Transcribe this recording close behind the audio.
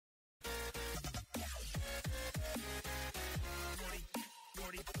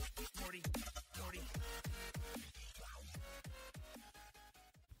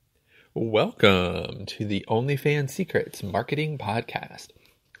Welcome to the OnlyFans Secrets Marketing Podcast.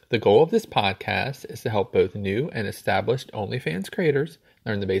 The goal of this podcast is to help both new and established OnlyFans creators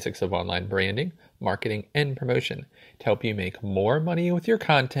learn the basics of online branding, marketing, and promotion to help you make more money with your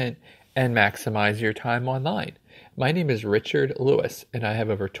content and maximize your time online. My name is Richard Lewis, and I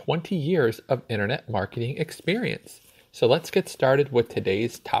have over 20 years of internet marketing experience. So let's get started with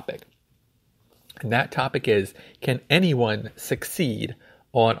today's topic. And that topic is, can anyone succeed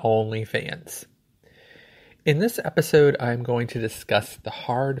on OnlyFans? In this episode, I'm going to discuss the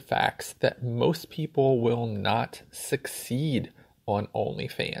hard facts that most people will not succeed on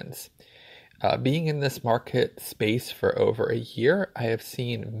OnlyFans. Being in this market space for over a year, I have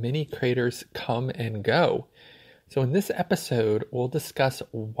seen many creators come and go. So in this episode, we'll discuss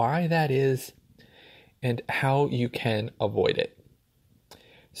why that is and how you can avoid it.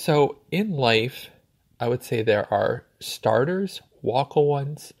 So in life, I would say there are starters,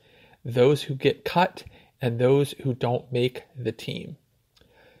 walk-ons, those who get cut, and those who don't make the team.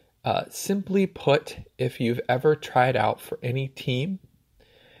 Simply put, if you've ever tried out for any team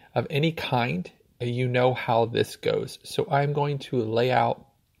of any kind, you know how this goes. So I'm going to lay out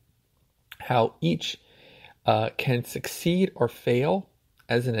how each can succeed or fail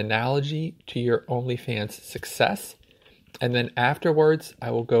as an analogy to your OnlyFans success. And then afterwards,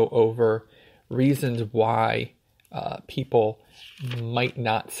 I will go over reasons why people might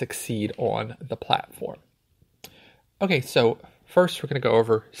not succeed on the platform. Okay, so first we're going to go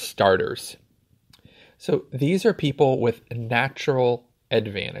over starters. So these are people with natural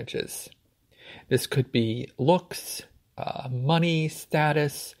advantages. This could be looks, money,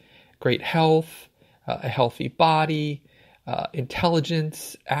 status, great health, a healthy body,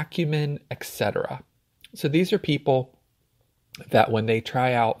 intelligence, acumen, etc. So these are people that when they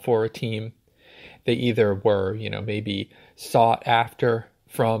try out for a team, they either were, maybe sought after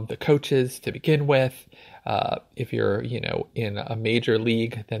from the coaches to begin with. If you're, in a major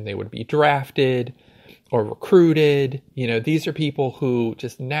league, then they would be drafted or recruited. These are people who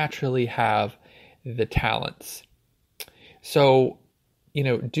just naturally have the talents. So,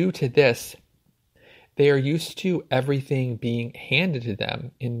 due to this, they are used to everything being handed to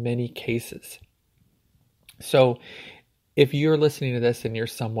them in many cases. So if you're listening to this and you're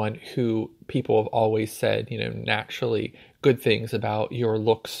someone who people have always said, naturally good things about your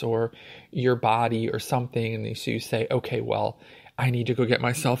looks or your body or something, and so you say, okay, well, I need to go get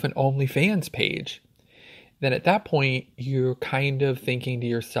myself an OnlyFans page. Then at that point, you're kind of thinking to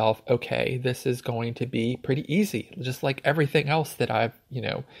yourself, okay, this is going to be pretty easy, just like everything else that I've,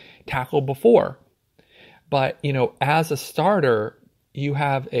 tackled before. But, as a starter, you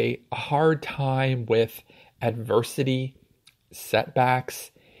have a hard time with adversity,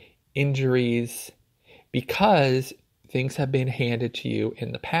 setbacks, injuries, because things have been handed to you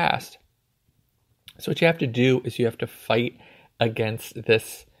in the past. So what you have to do is you have to fight against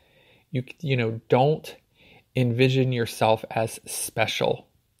this. You don't envision yourself as special.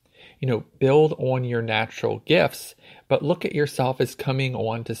 Build on your natural gifts, but look at yourself as coming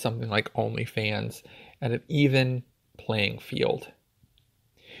on to something like OnlyFans at an even playing field.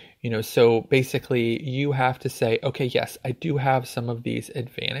 So basically you have to say, okay, yes, I do have some of these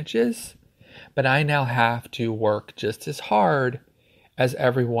advantages, but I now have to work just as hard as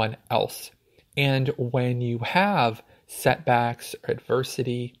everyone else. And when you have setbacks or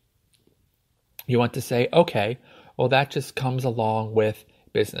adversity, you want to say, okay, well, that just comes along with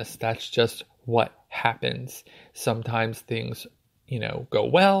business. That's just what happens. Sometimes things, go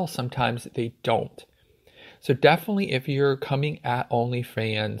well, sometimes they don't. So definitely if you're coming at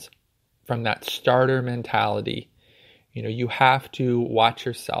OnlyFans from that starter mentality, you have to watch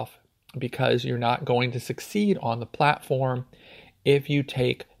yourself, because you're not going to succeed on the platform if you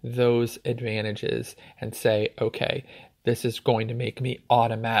take those advantages and say, okay, this is going to make me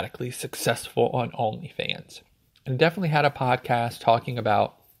automatically successful on OnlyFans. And definitely had a podcast talking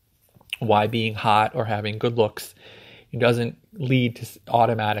about why being hot or having good looks doesn't lead to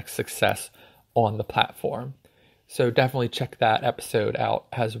automatic success on the platform. So definitely check that episode out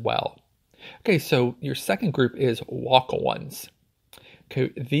as well. Okay, so your second group is walk-ons.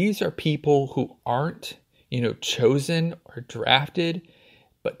 Okay, these are people who aren't, chosen or drafted,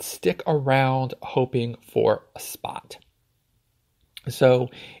 but stick around hoping for a spot. So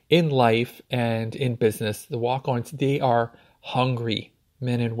in life and in business, the walk-ons, they are hungry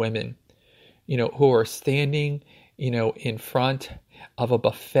men and women, who are standing, in front of a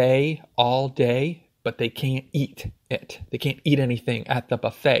buffet all day, but they can't eat it. They can't eat anything at the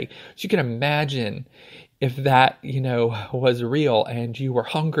buffet. So you can imagine if that, was real and you were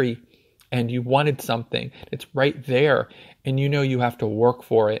hungry and you wanted something, it's right there and you have to work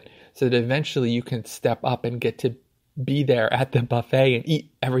for it. so that eventually you can step up and get to be there at the buffet and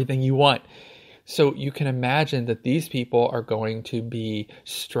eat everything you want. So you can imagine that these people are going to be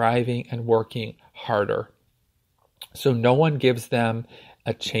striving and working harder. So no one gives them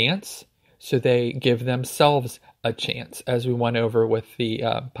a chance, so they give themselves a chance, as we went over with the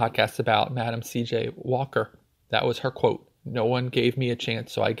podcast about Madam C.J. Walker. That was her quote. No one gave me a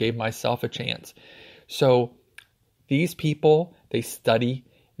chance, so I gave myself a chance. So these people, they study,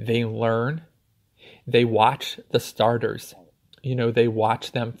 they learn, they watch the starters. They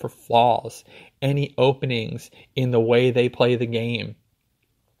watch them for flaws, any openings in the way they play the game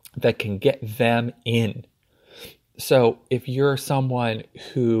that can get them in. So if you're someone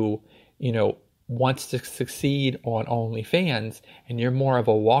who, wants to succeed on OnlyFans and you're more of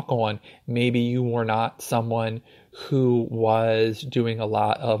a walk-on, maybe you were not someone who was doing a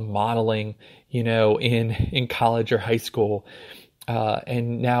lot of modeling, in college or high school,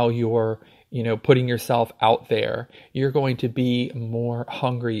 and now you're, putting yourself out there, you're going to be more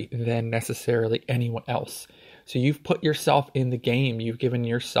hungry than necessarily anyone else. So you've put yourself in the game, you've given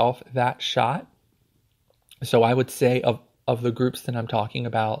yourself that shot. So I would say of the groups that I'm talking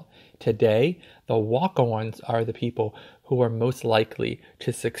about today, the walk-ons are the people who are most likely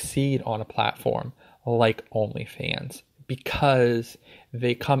to succeed on a platform like OnlyFans, because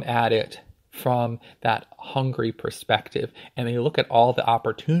they come at it from that hungry perspective and they look at all the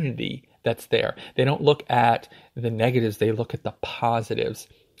opportunity that's there. They don't look at the negatives, they look at the positives.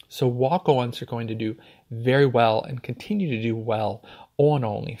 So walk-ons are going to do very well and continue to do well on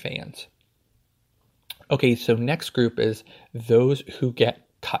OnlyFans. Okay, so next group is those who get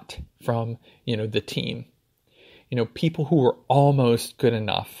cut from, the team. People who were almost good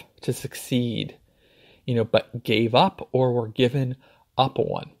enough to succeed, but gave up or were given up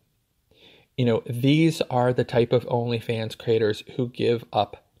on. These are the type of OnlyFans creators who give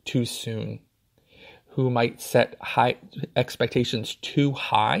up too soon, who might set high expectations too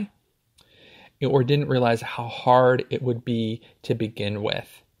high, or didn't realize how hard it would be to begin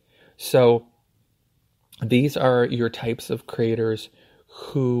with. So these are your types of creators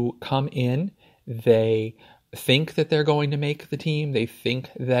who come in, they think that they're going to make the team, they think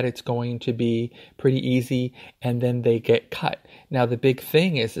that it's going to be pretty easy, and then they get cut. Now the big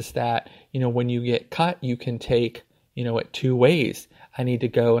thing is that, when you get cut, you can take, it two ways. I need to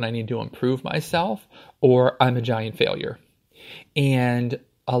go and I need to improve myself, or I'm a giant failure. And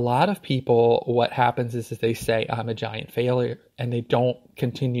a lot of people, what happens is they say, I'm a giant failure, and they don't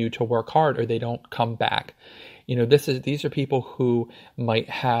continue to work hard, or they don't come back. These are people who might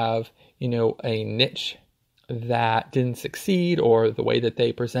have, a niche that didn't succeed, or the way that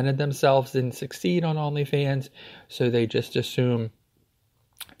they presented themselves didn't succeed on OnlyFans. So they just assume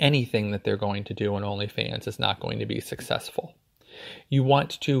anything that they're going to do on OnlyFans is not going to be successful. You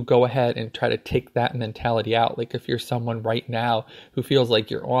want to go ahead and try to take that mentality out. Like if you're someone right now who feels like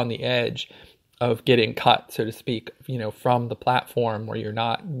you're on the edge of getting cut, so to speak, from the platform, where you're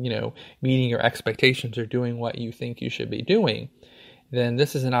not, meeting your expectations or doing what you think you should be doing, then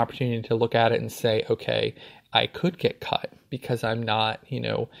this is an opportunity to look at it and say, okay, I could get cut because I'm not,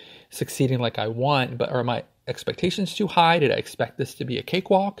 succeeding like I want, but are my expectations too high? Did I expect this to be a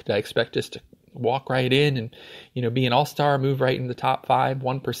cakewalk? Did I expect this to walk right in and, be an all-star, move right into the top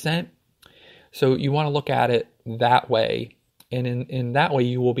 1%? So you want to look at it that way. And in that way,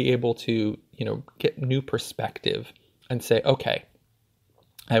 you will be able to, get new perspective and say, okay,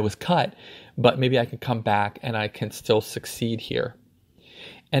 I was cut, but maybe I can come back and I can still succeed here.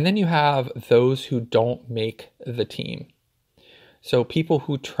 And then you have those who don't make the team. So people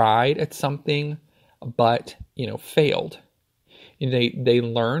who tried at something, but, failed. They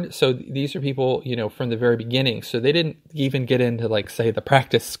learned. So these are people, from the very beginning. So they didn't even get into, like, say, the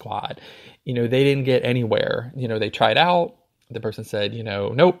practice squad. They didn't get anywhere. They tried out. The person said,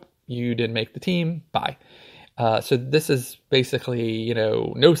 nope, you didn't make the team. Bye. So this is basically,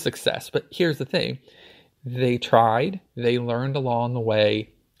 no success. But here's the thing. They tried, they learned along the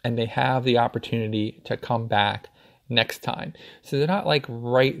way, and they have the opportunity to come back next time. So they're not like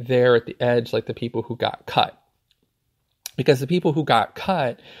right there at the edge like the people who got cut. Because the people who got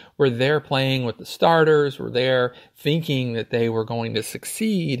cut were there playing with the starters, were there thinking that they were going to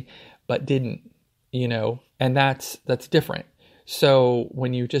succeed, but didn't, and that's different. So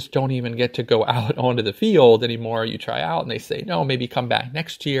when you just don't even get to go out onto the field anymore, you try out and they say, no, maybe come back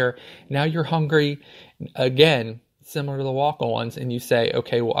next year. Now you're hungry again, similar to the walk-ons, and you say,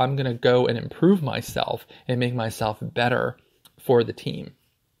 okay, well, I'm going to go and improve myself and make myself better for the team.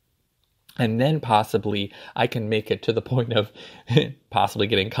 And then possibly I can make it to the point of possibly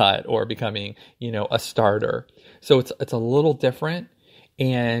getting cut or becoming, a starter. So it's a little different.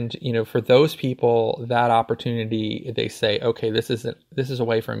 And, for those people, that opportunity, they say, okay, this is a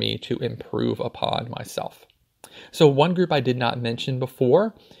way for me to improve upon myself. So one group I did not mention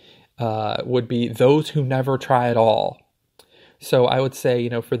before would be those who never try at all. So I would say,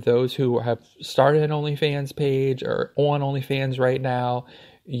 for those who have started an OnlyFans page or on OnlyFans right now,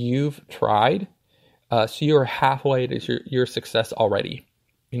 you've tried. So you're halfway to your success already.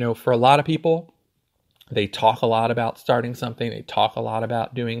 For a lot of people, they talk a lot about starting something, they talk a lot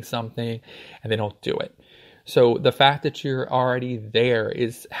about doing something, and they don't do it. So the fact that you're already there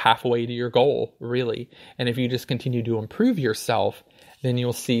is halfway to your goal, really. And if you just continue to improve yourself, then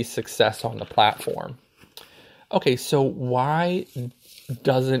you'll see success on the platform. Okay, so why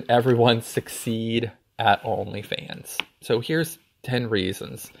doesn't everyone succeed at OnlyFans? So here's 10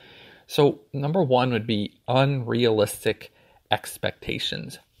 reasons. So number one would be unrealistic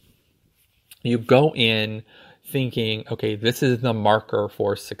expectations. You go in thinking, okay, this is the marker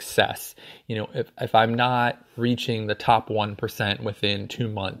for success. If I'm not reaching the top 1% within 2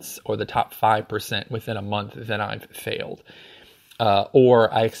 months or the top 5% within a month, then I've failed.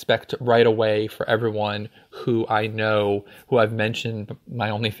 Or I expect right away for everyone who I know, who I've mentioned my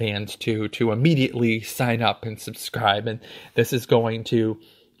OnlyFans to immediately sign up and subscribe. And this is going to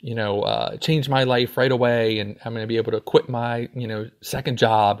change my life right away, and I'm going to be able to quit my, second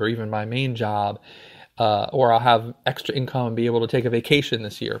job or even my main job, or I'll have extra income and be able to take a vacation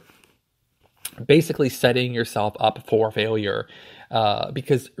this year. Basically setting yourself up for failure,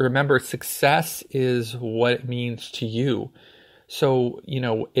 because remember, success is what it means to you. So,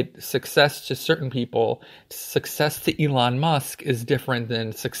 success to certain people, success to Elon Musk is different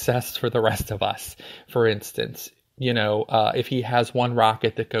than success for the rest of us. For instance, if he has one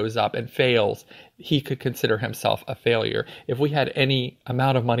rocket that goes up and fails, he could consider himself a failure. If we had any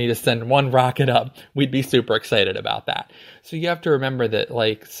amount of money to send one rocket up, we'd be super excited about that. So you have to remember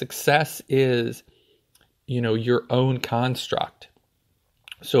that success is, your own construct.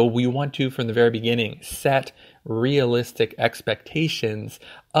 So we want to, from the very beginning, set realistic expectations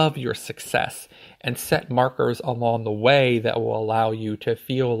of your success and set markers along the way that will allow you to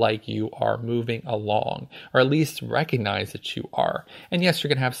feel like you are moving along, or at least recognize that you are. And yes, you're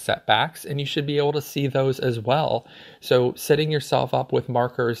going to have setbacks, and you should be able to see those as well. So setting yourself up with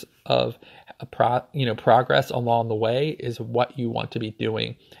markers of progress along the way is what you want to be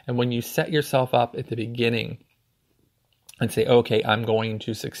doing. And when you set yourself up at the beginning and say, okay, I'm going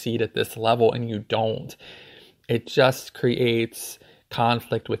to succeed at this level, and you don't, it just creates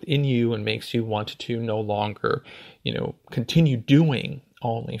conflict within you and makes you want to no longer, continue doing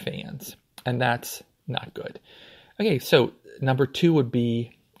OnlyFans. And that's not good. Okay, so number two would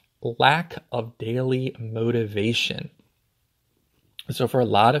be lack of daily motivation. So for a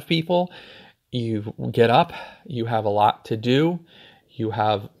lot of people, you get up, you have a lot to do. You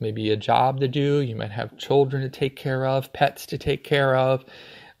have maybe a job to do. You might have children to take care of, pets to take care of.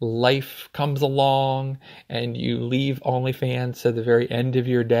 Life comes along and you leave OnlyFans to the very end of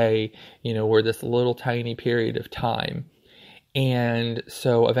your day, where this little tiny period of time. And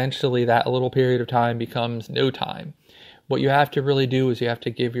so eventually that little period of time becomes no time. What you have to really do is you have to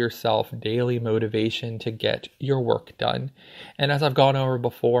give yourself daily motivation to get your work done. And as I've gone over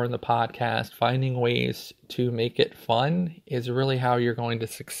before in the podcast, finding ways to make it fun is really how you're going to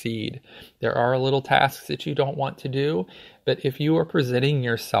succeed. There are little tasks that you don't want to do, but if you are presenting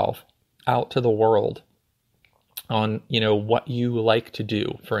yourself out to the world on, what you like to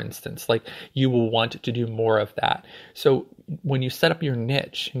do, for instance, you will want to do more of that. So when you set up your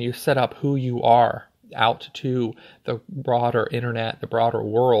niche and you set up who you are out to the broader internet, the broader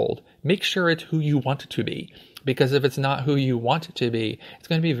world, make sure it's who you want it to be. Because if it's not who you want it to be, it's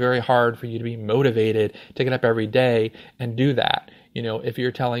going to be very hard for you to be motivated to get up every day and do that. If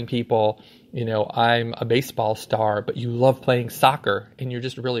you're telling people, I'm a baseball star, but you love playing soccer and you're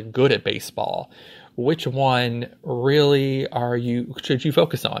just really good at baseball, which one really should you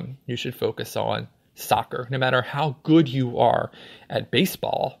focus on? You should focus on soccer. No matter how good you are at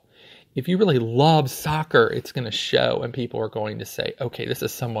baseball, if you really love soccer, it's going to show, and people are going to say, okay, this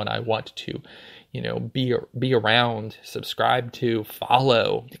is someone I want to, be around, subscribe to,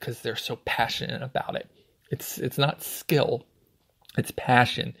 follow, because they're so passionate about it. It's not skill, it's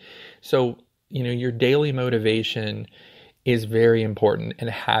passion. So, your daily motivation is very important in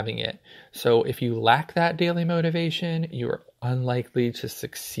having it. So if you lack that daily motivation, you are unlikely to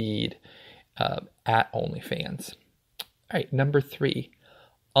succeed at OnlyFans. All right, number 3.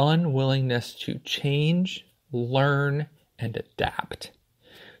 Unwillingness to change, learn, and adapt.